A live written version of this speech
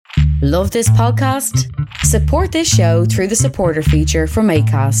Love this podcast? Support this show through the supporter feature from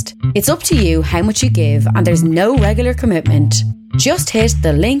Acast. It's up to you how much you give and there's no regular commitment. Just hit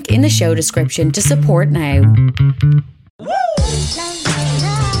the link in the show description to support now.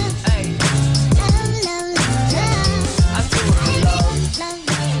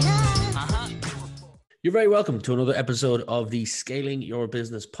 You're very welcome to another episode of the Scaling Your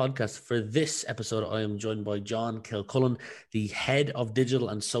Business podcast. For this episode, I am joined by John Kilcullen, the head of digital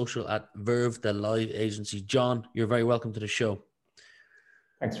and social at Verve, the live agency. John, you're very welcome to the show.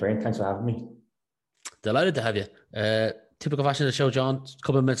 Thanks, Ryan. Thanks for having me. Delighted to have you. Typical fashion of the show, John. A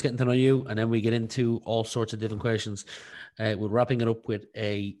couple of minutes getting to know you, and then we get into all sorts of different questions. We're wrapping it up with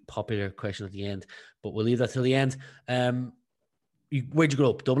a popular question at the end, but we'll leave that till the end. Where'd you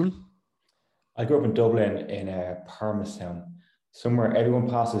grow up? Dublin? I grew up in Dublin in Palmerstown, somewhere everyone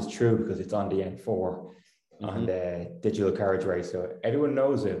passes through because it's on the N4 on the digital carriageway. So everyone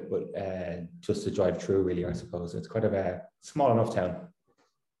knows it, but just to drive through, really, I suppose. It's quite a small enough town.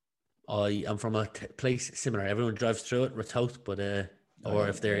 I am from a place similar. Everyone drives through it, Ratoath, but or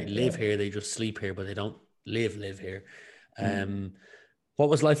if they live here, they just sleep here, but they don't live here. What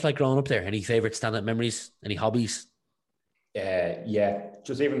was life like growing up there? Any favourite stand-up memories? Any hobbies?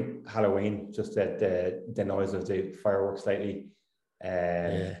 Just even Halloween, just the noise of the fireworks lately.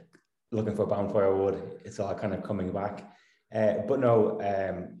 Looking for bonfire wood, it's all kind of coming back. But no,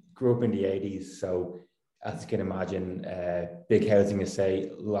 grew up in the 80s, so as you can imagine, big housing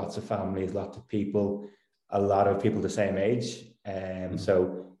estate, lots of families, lots of people, a lot of people the same age.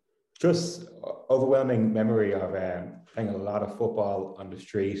 So just overwhelming memory of playing a lot of football on the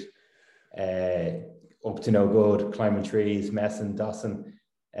street, up to no good, climbing trees, messing, dossing.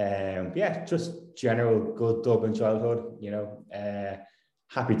 Just general good Dublin childhood,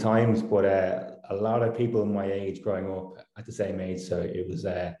 happy times, but a lot of people my age growing up at the same age. So it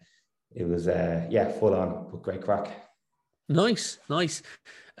was full on, but great crack. Nice.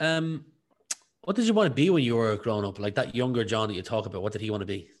 What did you want to be when you were growing up? Like that younger John that you talk about, what did he want to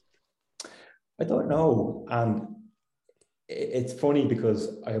be? I don't know. And it's funny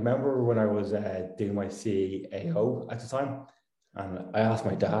because I remember when I was doing my CAO at the time, and I asked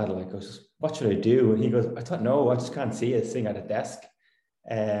my dad, what should I do? And he goes, I don't know. I just can't see it sitting at a desk.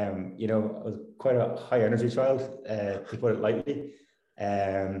 I was quite a high energy child, to put it lightly.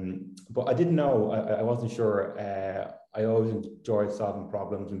 But I didn't know. I wasn't sure. I always enjoyed solving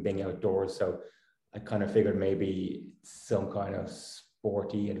problems and being outdoors. So I kind of figured maybe some kind of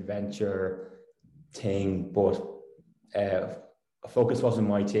sporty adventure thing, but focus wasn't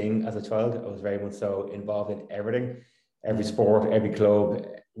my thing as a child. I was very much so involved in every sport, every club,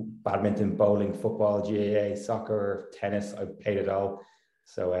 badminton, bowling, football, GAA, soccer, tennis. I played it all.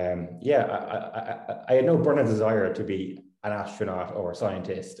 So I had no burning desire to be an astronaut or a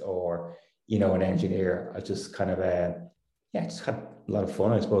scientist or an engineer. I just kind of just had a lot of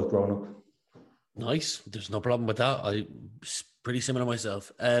fun, I suppose, growing up. Nice. There's no problem with that. I'm pretty similar myself.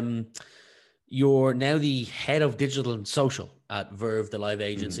 You're now the head of digital and social at Verve, the live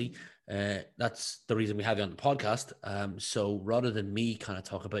agency. That's the reason we have you on the podcast. So rather than me kind of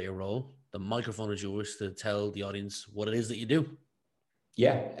talk about your role, the microphone is yours to tell the audience what it is that you do.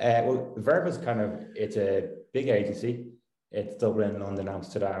 Well, Verve is it's a big agency. It's Dublin, London,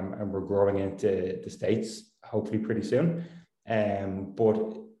 Amsterdam, and we're growing into the States, hopefully pretty soon.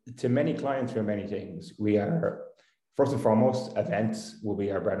 But to many clients for many things, we are, first and foremost, events will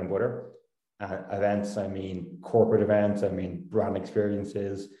be our bread and butter. Events, I mean corporate events, I mean brand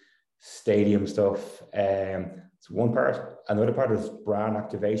experiences, stadium stuff. It's one part. Another part is brand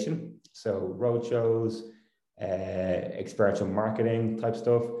activation. So roadshows, experiential marketing type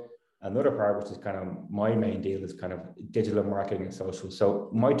stuff. Another part, which is kind of my main deal, is kind of digital marketing and social.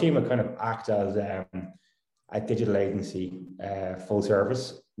 So my team will kind of act as a digital agency, full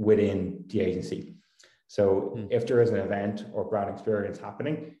service within the agency. So if there is an event or brand experience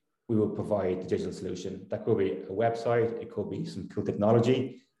happening, we will provide the digital solution. That could be a website, it could be some cool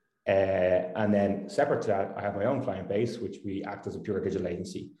technology. And then separate to that, I have my own client base, which we act as a pure digital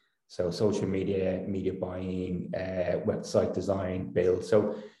agency. So social media buying, website design, build.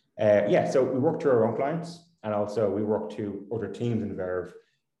 So so we work through our own clients, and also we work to other teams in Verve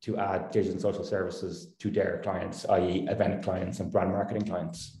to add digital and social services to their clients, i.e. event clients and brand marketing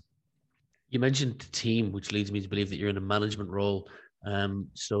clients. You mentioned the team, which leads me to believe that you're in a management role.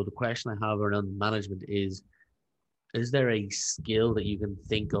 So the question I have around management is there a skill that you can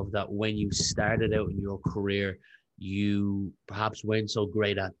think of that when you started out in your career, you perhaps weren't so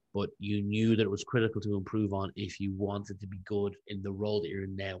great at, but you knew that it was critical to improve on if you wanted to be good in the role that you're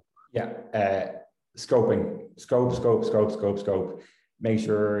in now? Scoping, scope. make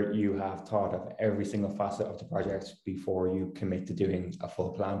sure you have thought of every single facet of the project before you commit to doing a full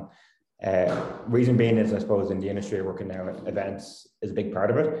plan. Reason being is, I suppose, in the industry working now, events is a big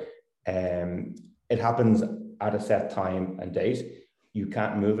part of it. It happens at a set time and date. You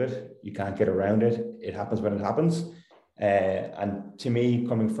can't move it. You can't get around it. It happens when it happens. And to me,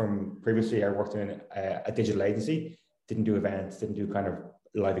 coming from previously, I worked in a digital agency, didn't do events, didn't do kind of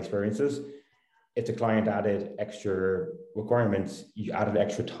live experiences. If the client added extra requirements, you added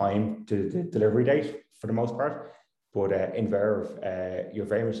extra time to the delivery date for the most part. But in Verve, you're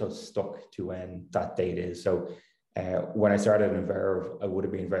very much so stuck to when that date is. So when I started in Verve, I would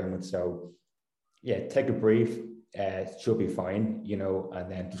have been very much so, yeah, take a brief, should be fine, you know,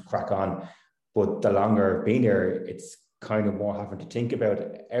 and then just crack on. But the longer I've been here, it's kind of more having to think about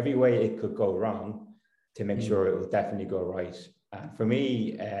every way it could go wrong to make sure it will definitely go right. And for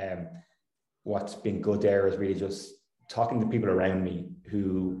me, what's been good there is really just talking to people around me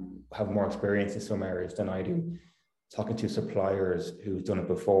who have more experience in some areas than I do, talking to suppliers who've done it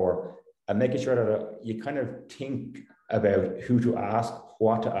before, and making sure that you kind of think about who to ask,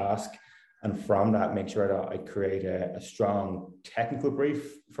 what to ask, and from that, make sure that I create a strong technical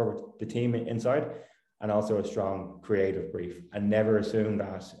brief for the team inside, and also a strong creative brief. And never assume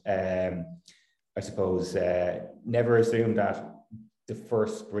that, never assume that the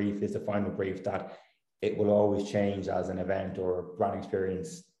first brief is the final brief, that it will always change as an event or brand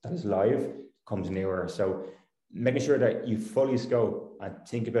experience that is live comes newer. So making sure that you fully scope and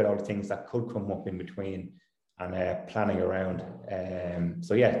think about all the things that could come up in between, and planning around.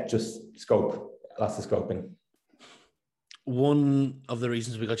 So yeah, just scope, lots of scoping. One of the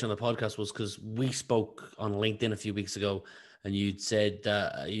reasons we got you on the podcast was because we spoke on LinkedIn a few weeks ago, and you'd said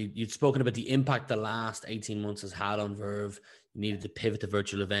you'd spoken about the impact the last 18 months has had on Verve. You needed to pivot to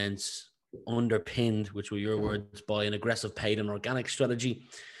virtual events, underpinned, which were your words, by an aggressive paid and organic strategy.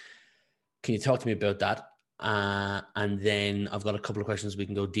 Can you talk to me about that? And then I've got a couple of questions we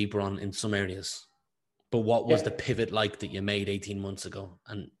can go deeper on in some areas. But what was the pivot like that you made 18 months ago?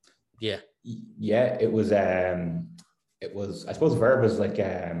 And it was, I suppose Verve is like,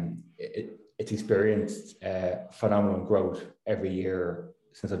 it's experienced phenomenal growth every year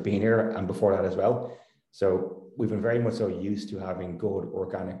since I've been here, and before that as well. So we've been very much so used to having good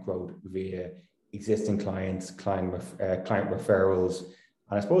organic growth via existing clients, client referrals,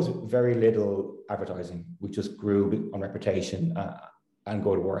 and I suppose very little advertising. We just grew on reputation and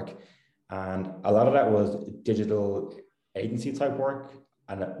good work. And a lot of that was digital agency type work,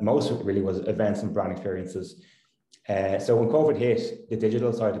 and most of it really was events and brand experiences. So when COVID hit, the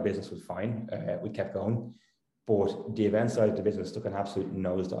digital side of the business was fine. We kept going, but the event side of the business took an absolute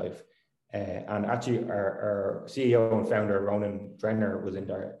nosedive. And actually, our CEO and founder, Ronan Drenner, was in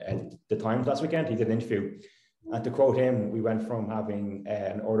there at the Times last weekend. He did an interview. And to quote him, we went from having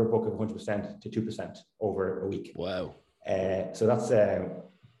an order book of 100% to 2% over a week. Wow. So that's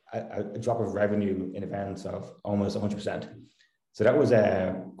a drop of revenue in events of almost 100%. So that was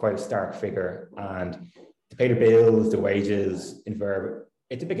quite a stark figure. And to pay the bills, the wages in Verve,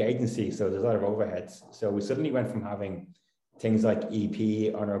 it's a big agency, so there's a lot of overheads. So we suddenly went from having things like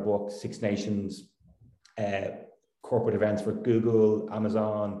EP on our book, Six Nations, corporate events for Google,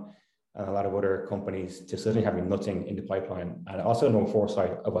 Amazon, and a lot of other companies, to suddenly having nothing in the pipeline, and also no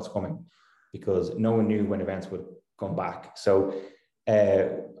foresight of what's coming, because no one knew when events would come back. So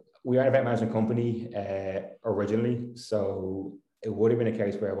we are an event management company originally, so it would have been a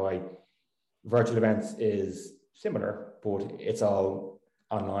case whereby virtual events is similar, but it's all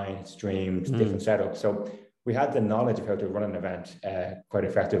online, it's streamed, different setup. So we had the knowledge of how to run an event quite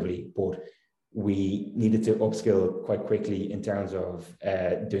effectively, but we needed to upskill quite quickly in terms of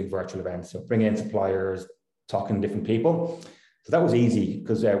doing virtual events. So bringing in suppliers, talking to different people. So that was easy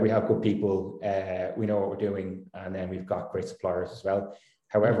because we have good people, we know what we're doing, and then we've got great suppliers as well.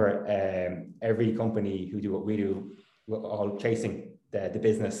 However, every company who do what we do, we're all chasing the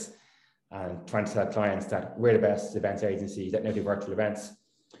business and trying to tell clients that we're the best events agency that now do virtual events.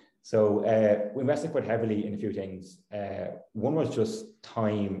 So we invested quite heavily in a few things. One was just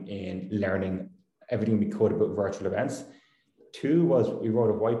time in learning everything we could about virtual events. Two was we wrote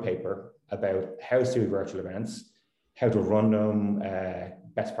a white paper about how to do virtual events, how to run them,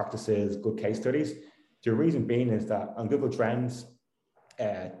 best practices, good case studies. The reason being is that on Google Trends,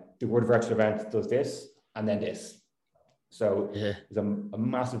 the word virtual event does this and then this. So there's a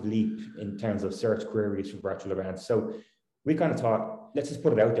massive leap in terms of search queries for virtual events. So we kind of thought, let's just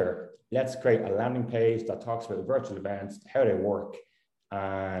put it out there. Let's create a landing page that talks about virtual events, how they work.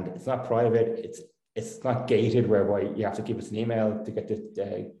 And it's not private. It's not gated whereby you have to give us an email to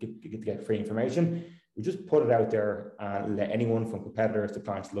get free information. we just put it out there and let anyone from competitors to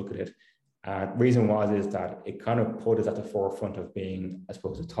clients look at it. Reason is that it kind of put us at the forefront of being, I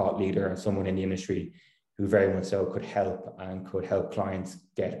suppose, a thought leader and someone in the industry who very much so could help clients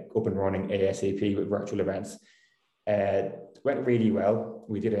get up and running ASAP with virtual events. It went really well.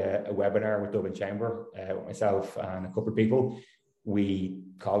 We did a webinar with Dublin Chamber, with myself and a couple of people. We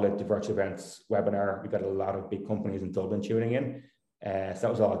called it the Virtual Events Webinar. We got a lot of big companies in Dublin tuning in. So that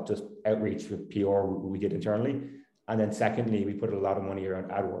was all just outreach with PR we did internally. And then secondly, we put a lot of money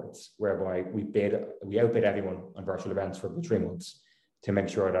around AdWords, whereby we outbid everyone on virtual events for 3 months to make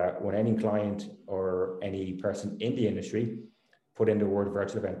sure that when any client or any person in the industry put in the word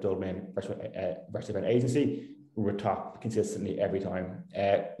virtual event Dublin, virtual event agency, we were top consistently every time.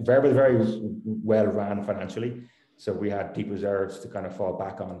 Very, very well ran financially. So we had deep reserves to kind of fall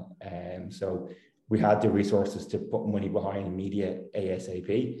back on. So we had the resources to put money behind media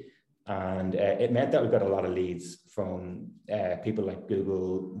ASAP. And it meant that we got a lot of leads from people like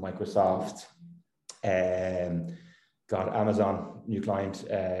Google, Microsoft, got Amazon, new client.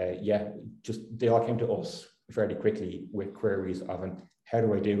 Just they all came to us fairly quickly with queries of how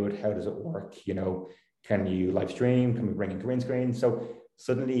do I do it? How does it work? You know, can you live stream? Can we bring in green screen? So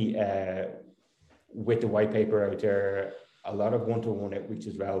suddenly, with the white paper out there, a lot of one-to-one outreach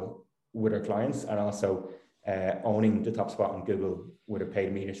as well with our clients, and also owning the top spot on Google with a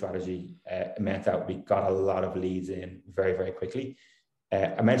paid media strategy meant that we got a lot of leads in very, very quickly.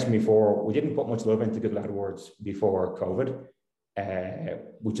 I mentioned before, we didn't put much love into Google AdWords before COVID.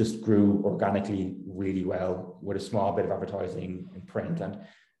 We just grew organically really well with a small bit of advertising in print and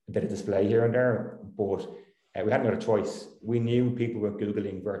a bit of display here and there, but we hadn't got a choice. We knew people were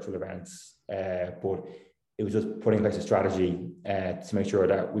Googling virtual events, but it was just putting in place a strategy to make sure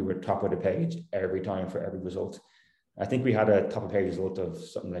that we were top of the page every time for every result. I think we had a top of page result of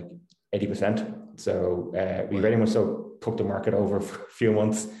something like 80%. So we very much so took the market over for a few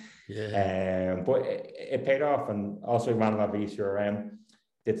months. Yeah. But it paid off, and also ran a lot of ECRM,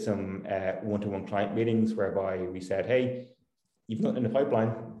 did some one-to-one client meetings whereby we said, hey, you've nothing in the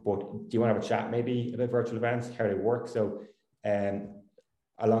pipeline, but do you want to have a chat maybe about virtual events, how they work? So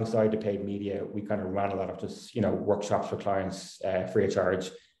alongside the paid media, we kind of ran a lot of just, workshops for clients free of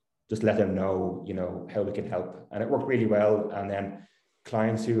charge, just let them know, how we can help. And it worked really well. And then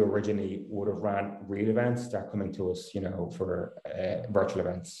clients who originally would have ran real events start coming to us, for virtual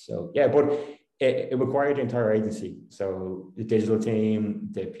events. So yeah, but it required the entire agency. So the digital team,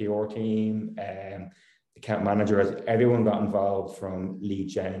 the PR team, account managers, everyone got involved, from lead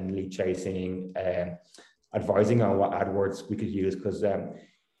gen, lead chasing, advising on what AdWords we could use. Because,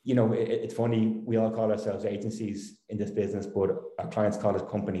 it's funny, we all call ourselves agencies in this business, but our clients call us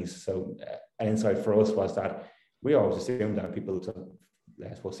companies. So an insight for us was that we always assumed that people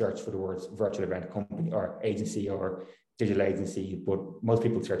search for the words virtual event company or agency or digital agency, but most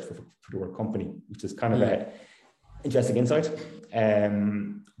people search for the word company, which is kind of an interesting insight.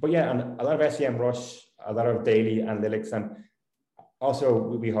 But yeah, and a lot of SEM rush, a lot of daily analytics, and also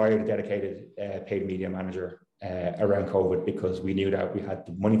we hired a dedicated paid media manager around COVID, because we knew that we had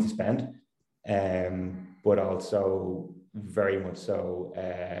the money to spend, but also very much so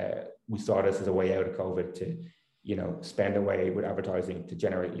we saw this as a way out of COVID to, spend away with advertising to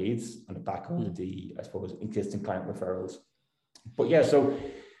generate leads on the back of the, I suppose, existing client referrals. But yeah, so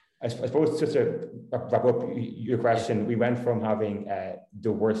I suppose just to wrap up your question, we went from having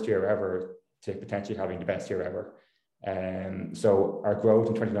the worst year ever to potentially having the best year ever. So our growth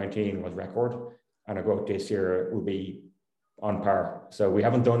in 2019 was record, and our growth this year will be on par. So we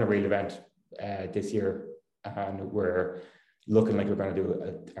haven't done a real event this year, and we're looking like we're going to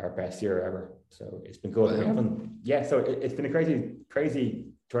do our best year ever. So it's been good. Wow. So it's been a crazy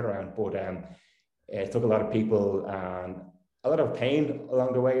turnaround, but it took a lot of people and a lot of pain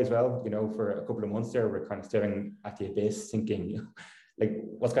along the way as well. For a couple of months there, we're kind of staring at the abyss, thinking, like,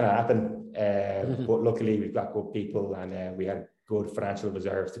 what's going to happen? But luckily, we've got good people, and we had good financial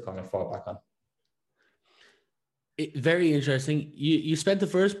reserves to kind of fall back on. Very interesting. You spent the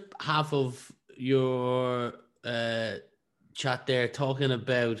first half of your chat there talking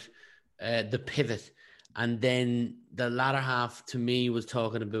about the pivot, and then the latter half to me was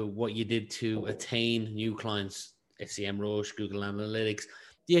talking about what you did to attain new clients, SEMrush, Google Analytics.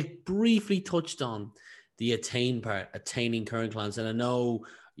 You briefly touched on the attain part, attaining current clients, and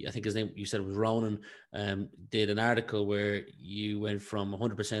I think his name, you said it was Ronan, did an article where you went from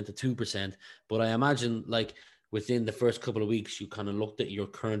 100% to 2%, but I imagine, like, within the first couple of weeks, you kind of looked at your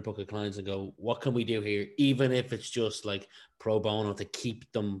current book of clients and go, what can we do here? Even if it's just like pro bono to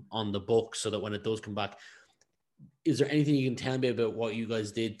keep them on the book so that when it does come back, is there anything you can tell me about what you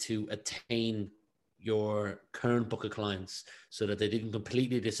guys did to attain your current book of clients so that they didn't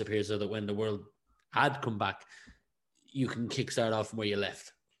completely disappear, so that when the world had come back, you can kickstart off from where you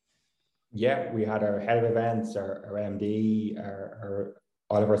left? Yeah, we had our head of events, our MD,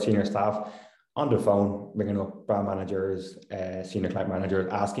 all of our senior staff on the phone, ringing up brand managers, senior client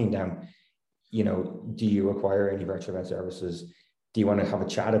managers, asking them, do you require any virtual event services? Do you want to have a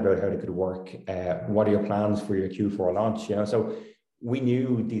chat about how they could work? What are your plans for your Q4 launch? So we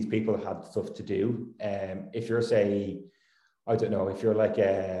knew these people had stuff to do. If you're, say, I don't know, if you're like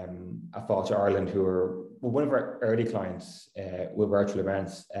a Fáilte Ireland, who are one of our early clients with virtual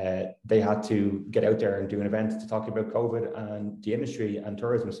events, they had to get out there and do an event to talk about COVID and the industry and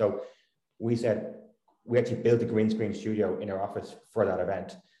tourism. So we said, we actually built a green screen studio in our office for that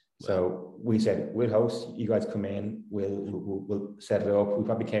event. Wow. So we said, we'll host, you guys come in, we'll set it up. We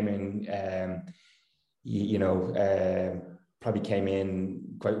probably came in, probably came in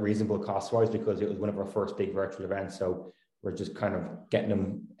quite reasonable cost-wise, because it was one of our first big virtual events. So we're just kind of getting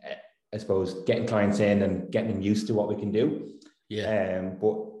them, I suppose, getting clients in and getting them used to what we can do. Yeah.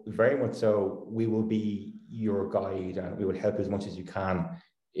 But very much so, we will be your guide and we will help as much as you can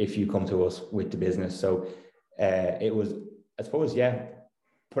if you come to us with the business. So it was, I suppose,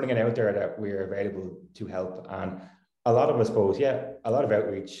 putting it out there that we're available to help. And a lot of, I suppose, a lot of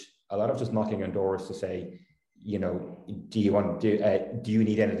outreach, a lot of just knocking on doors to say, do you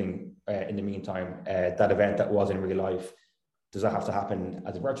need anything in the meantime? That event that was in real life, does that have to happen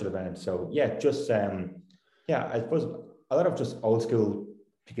as a virtual event? So I suppose a lot of just old school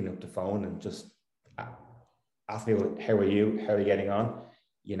picking up the phone and just asking people, how are you? How are you getting on?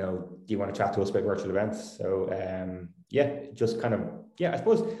 Do you want to chat to us about virtual events? So just kind of, I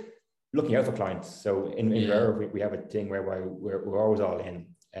suppose looking out for clients. So in Verve, we have a thing where we're always all in.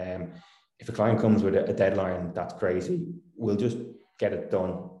 If a client comes with a deadline that's crazy, we'll just get it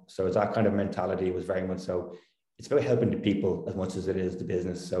done. So that kind of mentality was very much so. It's about helping the people as much as it is the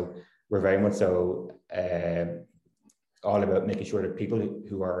business. So we're very much so all about making sure that people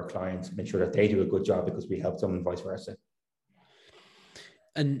who are our clients make sure that they do a good job because we help them and vice versa.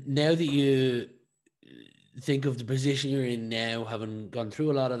 And now that you think of the position you're in now, having gone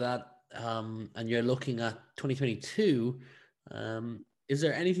through a lot of that, and you're looking at 2022, is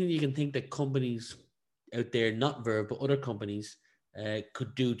there anything you can think that companies out there, not Verve, but other companies,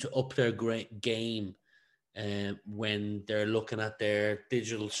 could do to up their game when they're looking at their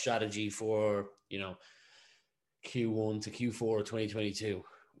digital strategy for, Q1 to Q4 2022?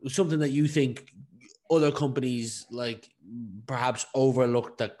 Something that you think other companies like perhaps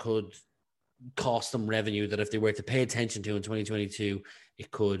overlooked that could cost them revenue, that if they were to pay attention to in 2022, it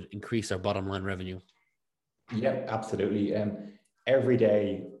could increase their bottom line revenue? Yeah, absolutely. Every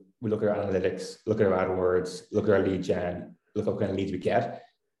day we look at our analytics, look at our AdWords, look at our lead gen, look at what kind of leads we get.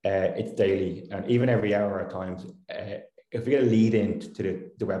 It's daily, and even every hour at times. If we get a lead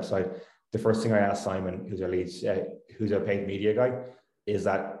into the website, the first thing I ask Simon, who's our paid media guy, was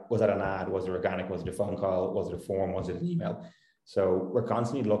that an ad? Was it organic? Was it a phone call? Was it a form? Was it an email? So we're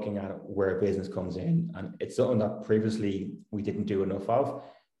constantly looking at where business comes in, and it's something that previously we didn't do enough of,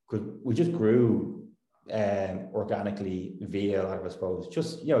 because we just grew organically via, I suppose,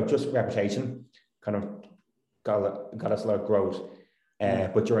 just reputation kind of got us a lot of growth.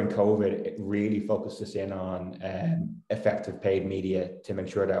 But during COVID, it really focused us in on effective paid media to make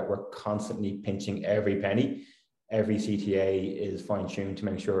sure that we're constantly pinching every penny. Every CTA is fine-tuned to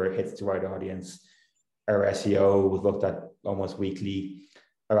make sure it hits the right audience. Our SEO was looked at almost weekly.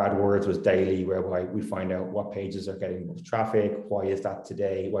 Our AdWords was daily, whereby we find out what pages are getting most traffic. Why is that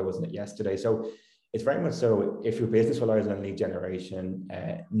today? Why wasn't it yesterday? So it's very much so, if your business relies on lead generation,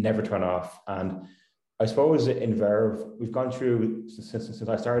 never turn off. And I suppose in Verve, we've gone through, since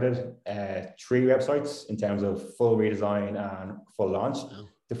I started, 3 websites in terms of full redesign and full launch. Oh.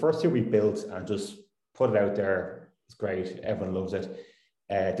 The first 2 we built and just put it out there. It's great. Everyone loves it.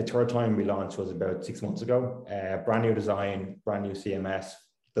 The third time we launched was about 6 months ago. Brand new design, brand new CMS,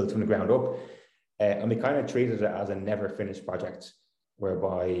 built from the ground up. And we kind of treated it as a never finished project,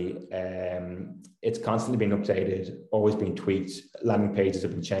 whereby it's constantly being updated, always being tweaked. Landing pages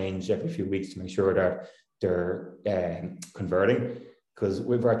have been changed every few weeks to make sure that they're converting. Because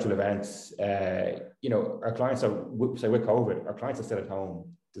with virtual events, our clients are, say with COVID, our clients are still at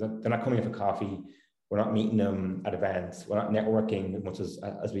home. They're not coming in for coffee. We're not meeting them at events. We're not networking as much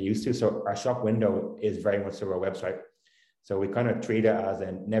as we used to. So our shop window is very much through our website. So we kind of treat it as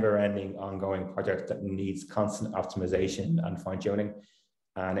a never-ending, ongoing project that needs constant optimization and fine-tuning.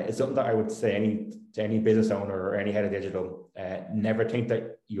 And it's something that I would say to any business owner or any head of digital, never think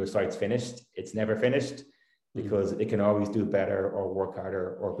that your site's finished. It's never finished, because it can always do better or work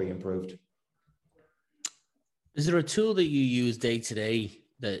harder or be improved. Is there a tool that you use day to day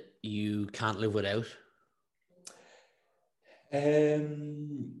that you can't live without? I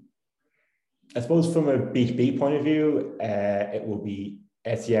suppose from a B2B point of view, it will be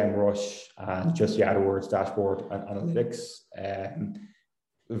SEMrush and just the AdWords dashboard and analytics.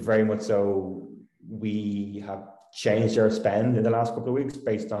 Very much so, we have changed our spend in the last couple of weeks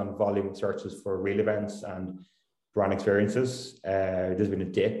based on volume of searches for real events and brand experiences. There's been a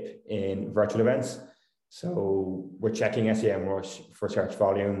dip in virtual events. So we're checking SEMrush for search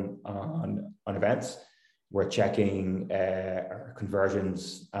volume on events. We're checking our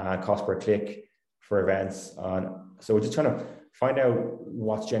conversions and cost per click for events. So we're just trying to find out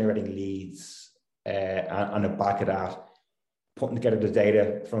what's generating leads, and on the back of that, putting together the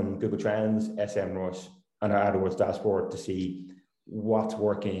data from Google Trends, SEMrush, and our AdWords dashboard to see what's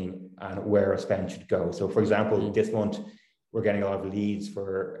working and where our spend should go. So for example, this month, we're getting a lot of leads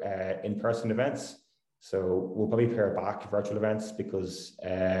for in-person events. So we'll probably pare back virtual events because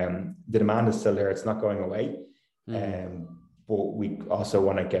the demand is still there. It's not going away. But we also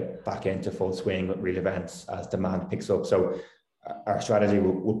want to get back into full swing with real events as demand picks up. So our strategy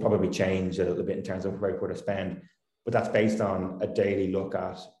will probably change a little bit in terms of where we put our spend. But that's based on a daily look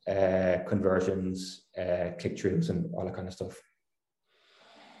at conversions, click-throughs, and all that kind of stuff.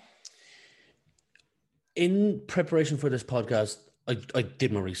 In preparation for this podcast, I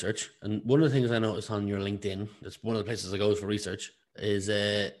did my research, and one of the things I noticed on your LinkedIn, that's one of the places I go for research, is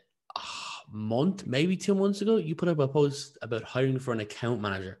a month, maybe 2 months ago, you put up a post about hiring for an account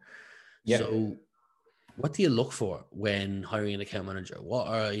manager. Yeah. So what do you look for when hiring an account manager? What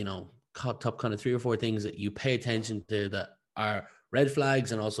are, top kind of 3 or 4 things that you pay attention to that are red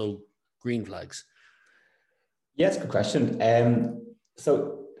flags and also green flags? Yes, good question.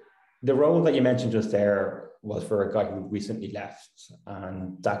 So the role that you mentioned just there was for a guy who recently left,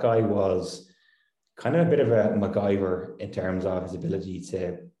 and that guy was kind of a bit of a MacGyver in terms of his ability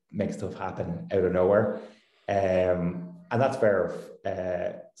to make stuff happen out of nowhere. And that's fair.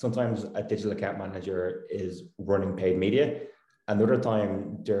 Sometimes a digital account manager is running paid media. Another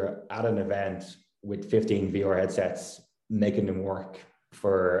time they're at an event with 15 VR headsets, making them work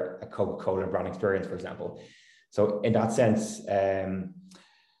for a Coca-Cola brand experience, for example. So in that sense,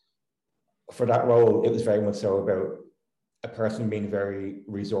 for that role, it was very much so about a person being very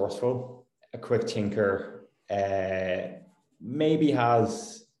resourceful, a quick thinker, maybe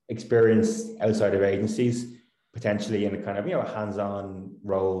has experience outside of agencies, potentially in a kind of, a hands-on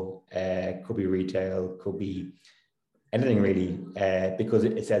role, could be retail, could be anything really, because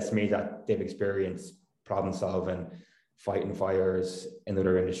it says to me that they've experienced problem solving, fighting fires in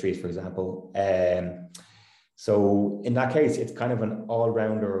other industries, for example. So in that case, it's kind of an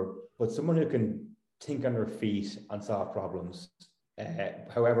all-rounder, but someone who can think on their feet and solve problems.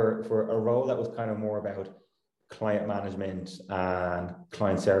 However, for a role that was kind of more about client management and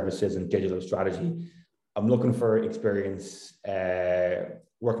client services and digital strategy, I'm looking for experience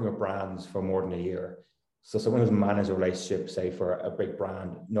working with brands for more than a year. So someone who's managed a relationship, say, for a big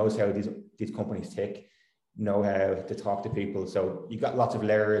brand, knows how these companies tick, know how to talk to people. So you've got lots of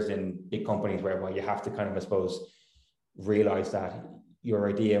layers in big companies whereby you have to kind of, I suppose, realize that your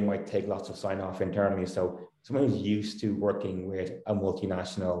idea might take lots of sign off internally. So someone who's used to working with a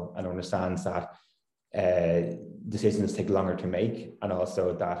multinational and understands that decisions take longer to make, and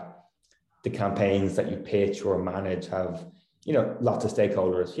also that the campaigns that you pitch or manage have, lots of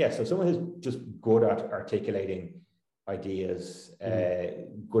stakeholders. Yeah, so someone who's just good at articulating ideas,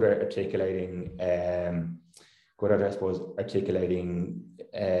 good at articulating,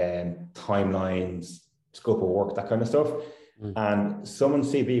 timelines, scope of work, that kind of stuff. And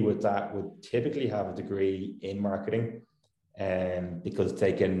someone's CV with that would typically have a degree in marketing, because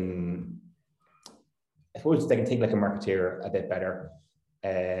they can think like a marketeer a bit better.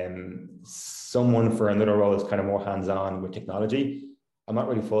 Someone for another role is kind of more hands-on with technology. I'm not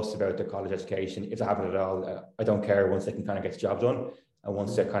really fussed about their college education, if they have it at all. I don't care, once they can kind of get the job done and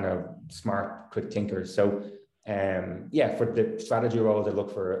once they're kind of smart, quick thinkers. So for the strategy roles, I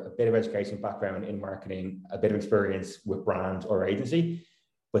look for a bit of education background in marketing, a bit of experience with brand or agency.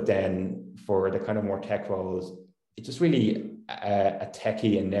 But then for the kind of more tech roles, it's just really a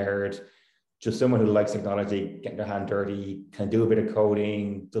techie and nerd, just someone who likes technology, getting their hand dirty, can do a bit of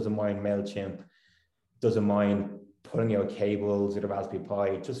coding, doesn't mind MailChimp, doesn't mind pulling out cables with a Raspberry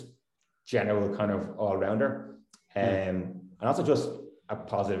Pi, just general kind of all-rounder. And also just a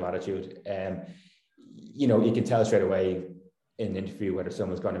positive attitude. You can tell straight away in an interview whether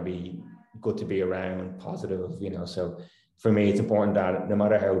someone's going to be good to be around, positive, So for me, it's important that no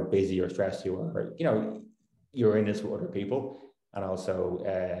matter how busy or stressed you are, you're in this with other people. And also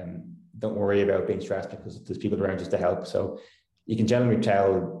don't worry about being stressed because there's people around just to help. So you can generally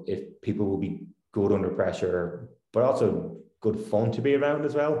tell if people will be good under pressure, but also good fun to be around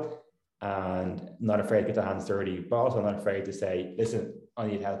as well, and not afraid to get their hands dirty, but also not afraid to say, listen, I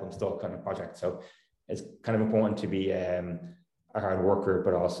need help, I'm stuck on a project. So it's kind of important to be a hard worker,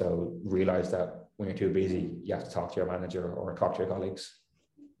 but also realize that when you're too busy, you have to talk to your manager or talk to your colleagues.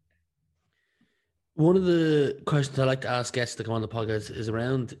 One of the questions I like to ask guests that come on the podcast is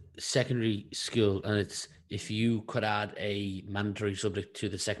around secondary school, and it's if you could add a mandatory subject to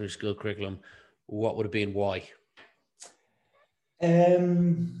the secondary school curriculum, what would it be and why?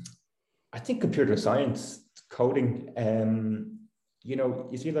 I think computer science, coding.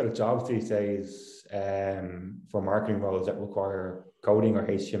 You see a lot of jobs these days for marketing roles that require coding or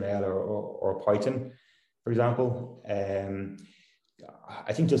HTML or Python, for example.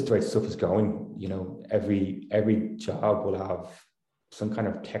 I think just the way stuff is going, every job will have some kind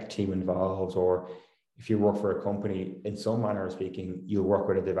of tech team involved, or if you work for a company, in some manner of speaking, you'll work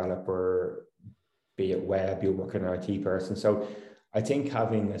with a developer, be it web, you'll work with an IT person. So I think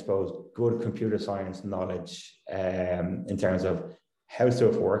having, I suppose, good computer science knowledge in terms of how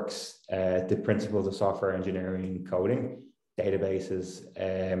stuff works, the principles of software engineering, coding, databases.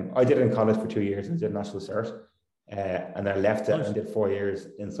 I did it in college for 2 years and did National Cert. And I left it and did 4 years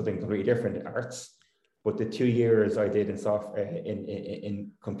in something completely different, arts. But the 2 years I did in software,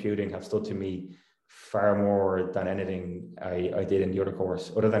 in computing, have stood to me far more than anything I did in the other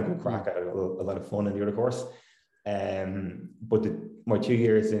course, other than go crack. I had a lot of fun in the other course. But my 2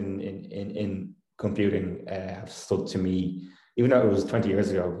 years in computing have stood to me, even though it was 20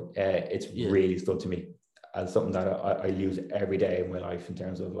 years ago. It's really stood to me as something that I use every day in my life, in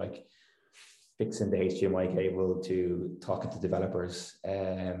terms of like fixing the HDMI cable to talking to developers,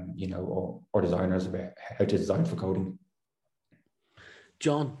 or designers about how to design for coding.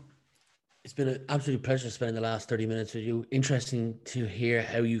 John, it's been an absolute pleasure spending the last 30 minutes with you. Interesting to hear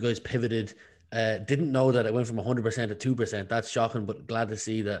how you guys pivoted. Didn't know that it went from 100% to 2%. That's shocking, but glad to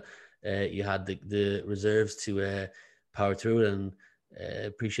see that you had the reserves to power through it, and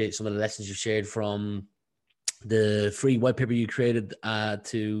appreciate some of the lessons you shared from the free white paper you created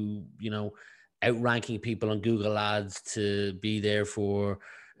to, outranking people on Google Ads, to be there for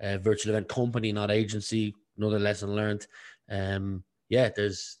a virtual event company, not agency. Another lesson learned.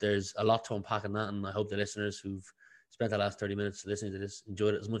 There's a lot to unpack in that, and I hope the listeners who've spent the last 30 minutes listening to this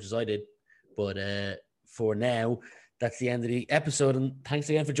enjoyed it as much as I did. But for now, that's the end of the episode, and thanks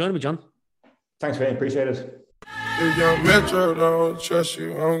again for joining me, John. Thanks, man. Appreciate it. If young Metro don't trust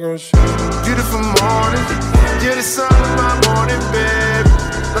you, I'm gonna show you. Beautiful morning, you're the sun of my morning, babe.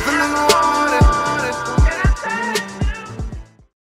 Nothing